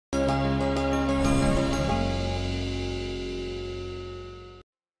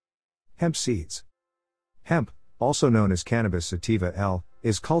Hemp seeds. Hemp, also known as cannabis sativa L,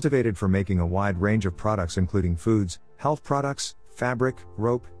 is cultivated for making a wide range of products including foods, health products, fabric,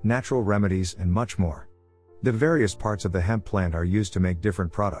 rope, natural remedies, and much more. The various parts of the hemp plant are used to make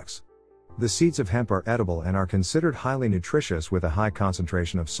different products. The seeds of hemp are edible and are considered highly nutritious with a high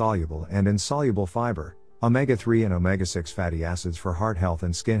concentration of soluble and insoluble fiber, omega-3 and omega-6 fatty acids for heart health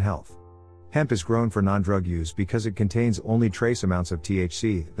and skin health. Hemp is grown for non-drug use because it contains only trace amounts of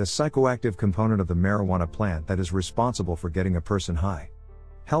THC, the psychoactive component of the marijuana plant that is responsible for getting a person high.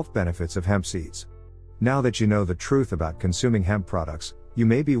 Health benefits of hemp seeds. Now that you know the truth about consuming hemp products, you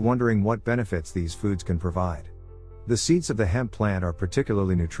may be wondering what benefits these foods can provide. The seeds of the hemp plant are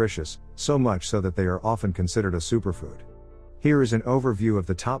particularly nutritious, so much so that they are often considered a superfood. Here is an overview of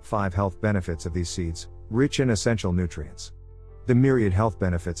the top 5 health benefits of these seeds, rich in essential nutrients. The myriad health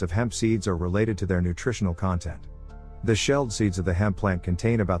benefits of hemp seeds are related to their nutritional content. The shelled seeds of the hemp plant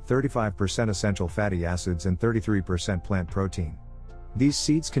contain about 35% essential fatty acids and 33% plant protein. These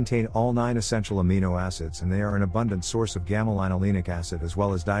seeds contain all 9 essential amino acids and they are an abundant source of gamma-linolenic acid as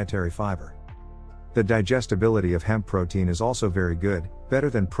well as dietary fiber. The digestibility of hemp protein is also very good, better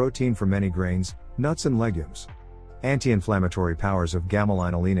than protein from many grains, nuts and legumes. Anti-inflammatory powers of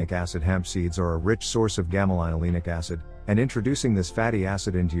gamma-linolenic acid. Hemp seeds are a rich source of gamma-linolenic acid, and introducing this fatty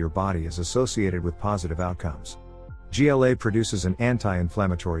acid into your body is associated with positive outcomes. GLA produces an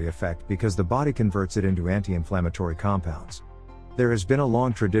anti-inflammatory effect because the body converts it into anti-inflammatory compounds. There has been a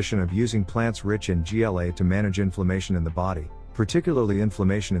long tradition of using plants rich in GLA to manage inflammation in the body, particularly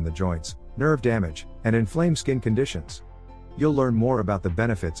inflammation in the joints, nerve damage, and inflamed skin conditions. You'll learn more about the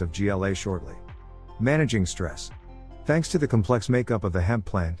benefits of GLA shortly. Managing stress. Thanks to the complex makeup of the hemp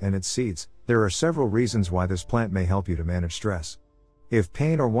plant and its seeds, there are several reasons why this plant may help you to manage stress. If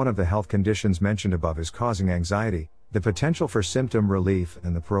pain or one of the health conditions mentioned above is causing anxiety, the potential for symptom relief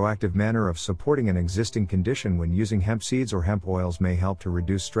and the proactive manner of supporting an existing condition when using hemp seeds or hemp oils may help to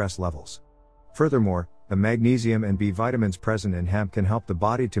reduce stress levels. Furthermore, the magnesium and B vitamins present in hemp can help the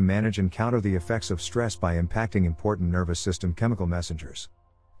body to manage and counter the effects of stress by impacting important nervous system chemical messengers.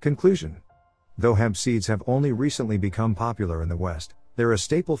 Conclusion. Though hemp seeds have only recently become popular in the West, they're a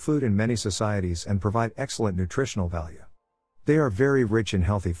staple food in many societies and provide excellent nutritional value. They are very rich in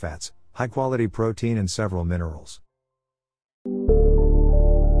healthy fats, high-quality protein and several minerals.